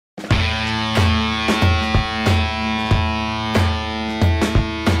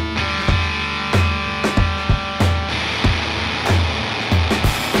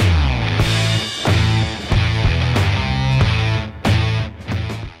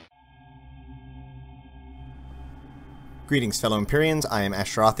Greetings fellow Empyreans, I am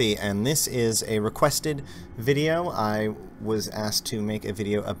Ashtarothi, and this is a requested video. I was asked to make a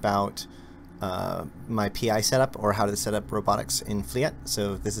video about my PI setup, or how to set up robotics in Fliet,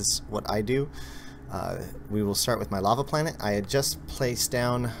 so this is what I do. We will start with my lava planet. I had just placed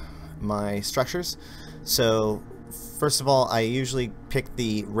down my structures, so first of all I usually pick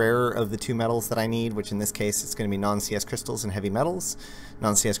the rarer of the two metals that I need, which in this case it's going to be non-CS crystals and heavy metals.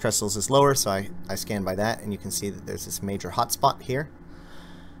 Non-CS crystals is lower, so I scan by that, and you can see that there's this major hotspot here.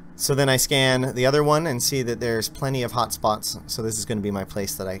 So then I scan the other one and see that there's plenty of hotspots, so this is going to be my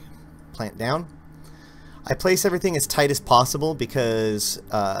place that I plant down. I place everything as tight as possible because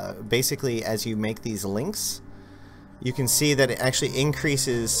basically as you make these links, you can see that it actually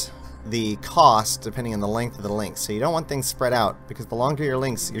increases the cost depending on the length of the links. So you don't want things spread out, because the longer your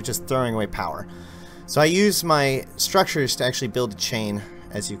links, you're just throwing away power. So I use my structures to actually build a chain,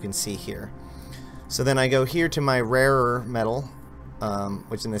 as you can see here. So then I go here to my rarer metal,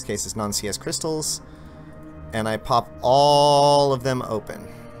 which in this case is non-CS crystals, and I pop all of them open.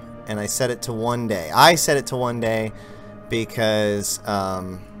 And I set it to 1 day. I set it to 1 day because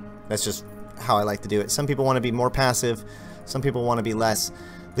that's just how I like to do it. Some people want to be more passive, some people want to be less.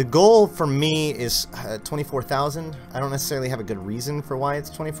 The goal for me is 24,000. I don't necessarily have a good reason for why it's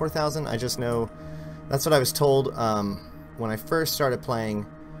 24,000. I just know that's what I was told when I first started playing,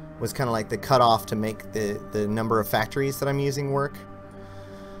 was kind of like the cutoff to make the number of factories that I'm using work.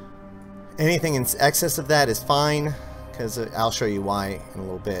 Anything in excess of that is fine, because I'll show you why in a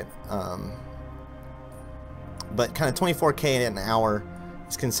little bit. But kind of 24K an hour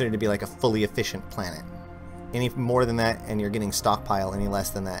is considered to be like a fully efficient planet. Any more than that and you're getting stockpile, any less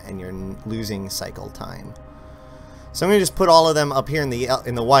than that and you're losing cycle time. So I'm going to just put all of them up here in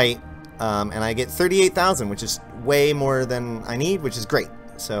the white, and I get 38,000, which is way more than I need, which is great.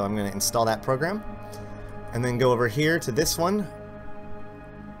 So I'm going to install that program and then go over here to this one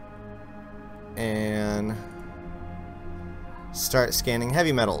and start scanning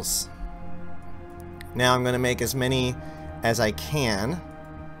heavy metals. Now I'm going to make as many as I can.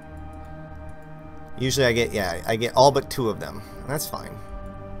 Usually I get all but 2 of them. That's fine.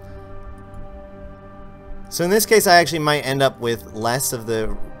 So in this case I actually might end up with less of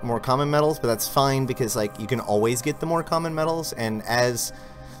the more common metals, but that's fine, because like you can always get the more common metals, and as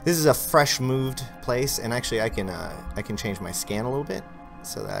this is a fresh moved place, and actually I can change my scan a little bit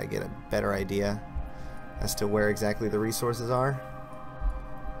so that I get a better idea as to where exactly the resources are.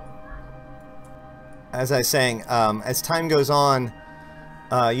 As I was saying, as time goes on,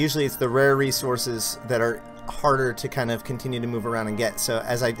 usually it's the rare resources that are harder to kind of continue to move around and get. So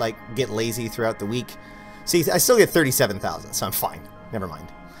as I like get lazy throughout the week, see, I still get 37,000, so I'm fine. Never mind.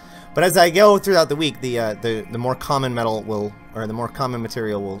 But as I go throughout the week, the more common metal will, or the more common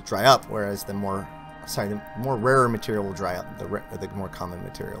material will dry up, whereas the more rarer material will dry up. The more common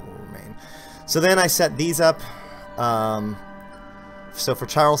material will remain. So then I set these up. So for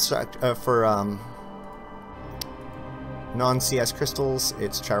non-CS crystals,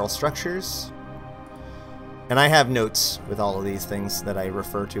 it's chiral structures, and I have notes with all of these things that I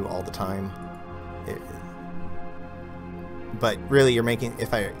refer to all the time. But really, you're making,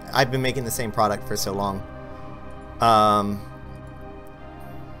 I've been making the same product for so long.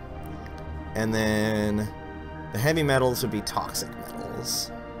 And then the heavy metals would be toxic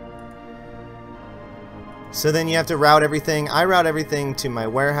metals. So then you have to route everything. I route everything to my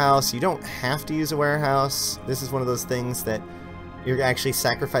warehouse. You don't have to use a warehouse. This is one of those things that you're actually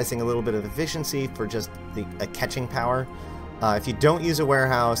sacrificing a little bit of efficiency for just a catching power. If you don't use a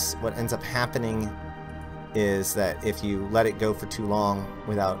warehouse, what ends up happening is that if you let it go for too long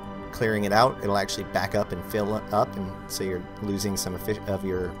without clearing it out, it'll actually back up and fill up, and so you're losing some of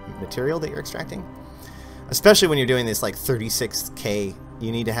your material that you're extracting. Especially when you're doing this like 36K,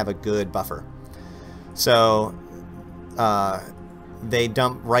 you need to have a good buffer. So they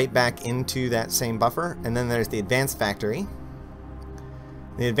dump right back into that same buffer, and then there's the advanced factory.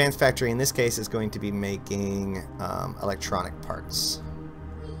 The advanced factory in this case is going to be making electronic parts.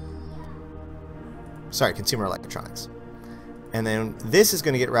 Sorry, consumer electronics. And then this is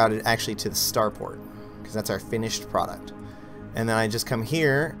going to get routed actually to the starport, because that's our finished product. And then I just come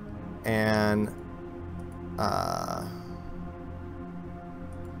here and I'm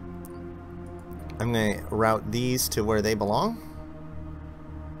going to route these to where they belong.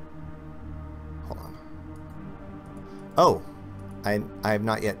 Hold on. Oh, I have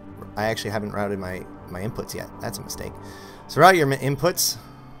not yet. I actually haven't routed my inputs yet. That's a mistake. So route your inputs.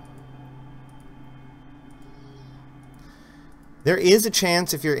 There is a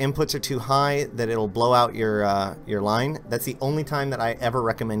chance if your inputs are too high that it'll blow out your line. That's the only time that I ever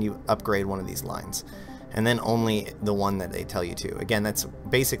recommend you upgrade one of these lines. and then only the one that they tell you to. Again, that's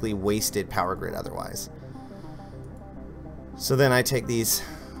basically wasted power grid otherwise. So then I take these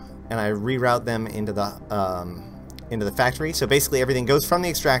and I reroute them into the factory. So basically everything goes from the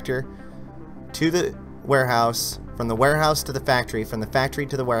extractor to the warehouse, from the warehouse to the factory, from the factory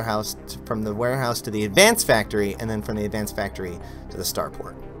to the warehouse, from the warehouse to the advanced factory, and then from the advanced factory to the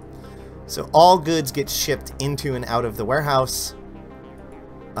starport. So all goods get shipped into and out of the warehouse,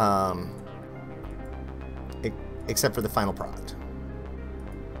 except for the final product.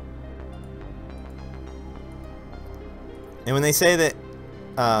 And when they say that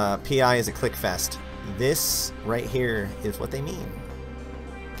PI is a click fest, this right here is what they mean,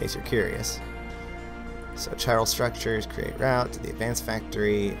 in case you're curious. So chiral structures, create route to the advanced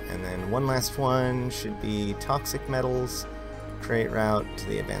factory, and then one last one should be toxic metals, create route to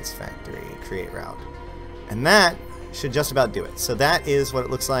the advanced factory, create route. And that should just about do it. So that is what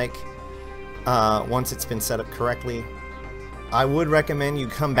it looks like once it's been set up correctly. I would recommend you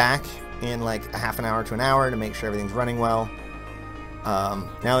come back in like a half an hour to an hour to make sure everything's running well.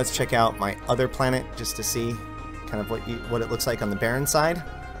 Now let's check out my other planet just to see kind of what it looks like on the barren side.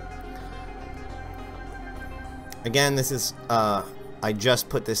 Again, this is I just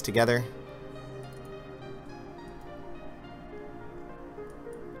put this together.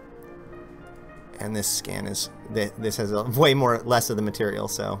 And this scan is, this has way less of the material,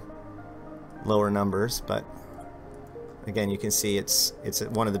 so lower numbers, but again, you can see it's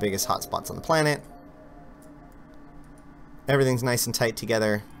one of the biggest hotspots on the planet. Everything's nice and tight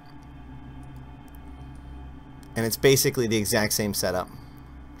together, and it's basically the exact same setup,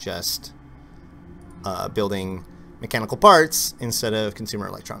 just building mechanical parts instead of consumer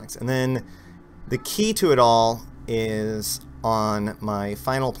electronics. And then the key to it all is on my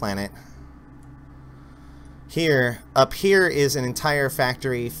final planet. Up here is an entire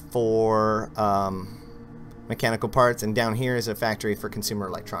factory for mechanical parts, and down here is a factory for consumer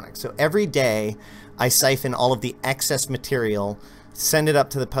electronics. So every day I siphon all of the excess material, send it up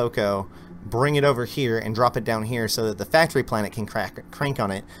to the POCO, bring it over here, and drop it down here so that the factory planet can crank on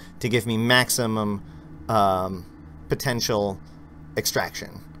it to give me maximum potential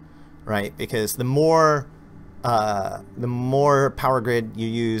extraction, right? Because the more power grid you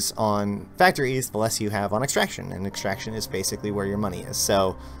use on factories, the less you have on extraction, and extraction is basically where your money is.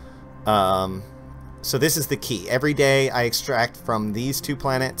 So so this is the key. Every day I extract from these two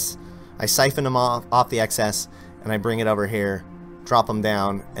planets, I siphon them off the excess, and I bring it over here, drop them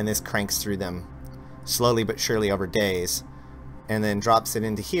down, and this cranks through them slowly but surely over days, and then drops it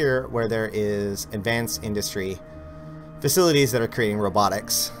into here where there is advanced industry facilities that are creating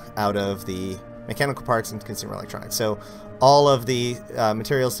robotics out of the mechanical parts and consumer electronics. So all of the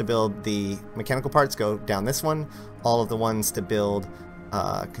materials to build the mechanical parts go down this one. All of the ones to build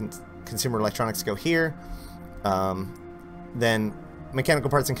consumer electronics go here. Then mechanical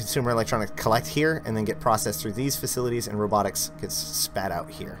parts and consumer electronics collect here and then get processed through these facilities, and robotics gets spat out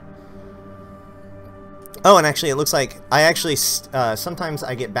here. Oh, and actually it looks like I actually sometimes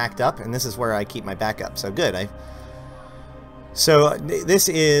I get backed up, and this is where I keep my backup. So good. So this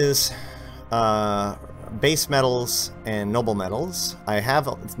is base metals and noble metals. I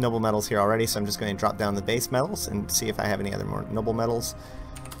have noble metals here already, so I'm just going to drop down the base metals and see if I have any other more noble metals.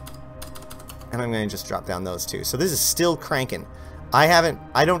 And I'm going to just drop down those two. So this is still cranking.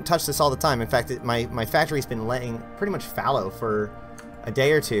 I don't touch this all the time. In fact, my factory's been laying pretty much fallow for a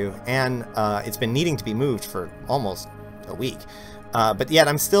day or two, and it's been needing to be moved for almost a week. But yet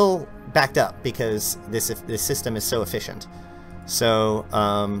I'm still backed up because this system is so efficient. So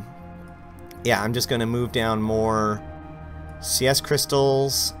yeah, I'm just going to move down more CS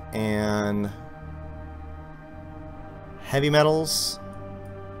crystals and heavy metals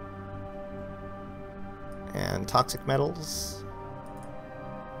and toxic metals.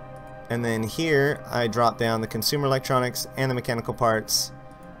 And then here I drop down the consumer electronics and the mechanical parts.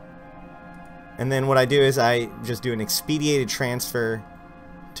 And then what I do is I just do an expedited transfer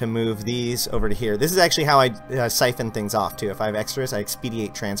to move these over to here. This is actually how I siphon things off too. If I have extras, I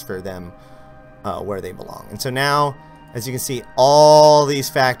expedite transfer them where they belong. And so now, as you can see, all these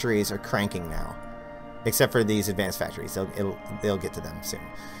factories are cranking now, except for these advanced factories. They'll get to them soon.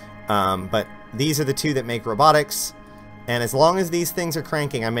 But these are the two that make robotics. And as long as these things are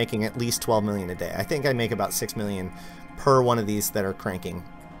cranking, I'm making at least 12 million a day. I think I make about 6 million per one of these that are cranking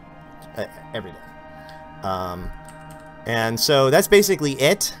every day. And so that's basically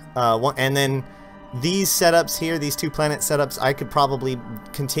it. And then these setups here, these two planet setups, I could probably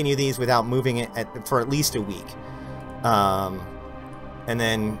continue these without moving it for at least a week. and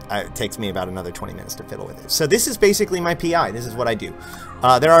then it takes me about another 20 minutes to fiddle with it. So this is basically my PI. This is what I do.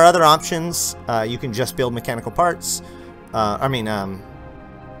 There are other options. You can just build mechanical parts. You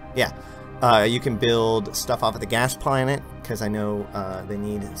can build stuff off of the gas planet, because I know they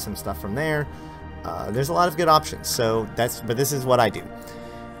need some stuff from there. There's a lot of good options. So but this is what I do.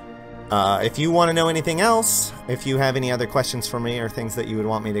 If you want to know anything else, if you have any other questions for me or things that you would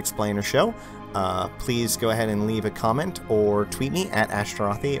want me to explain or show, please go ahead and leave a comment or tweet me at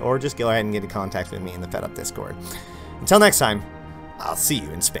Ashtarothi, or just go ahead and get in contact with me in the FedUp Discord. Until next time, I'll see you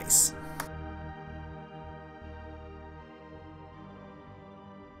in space.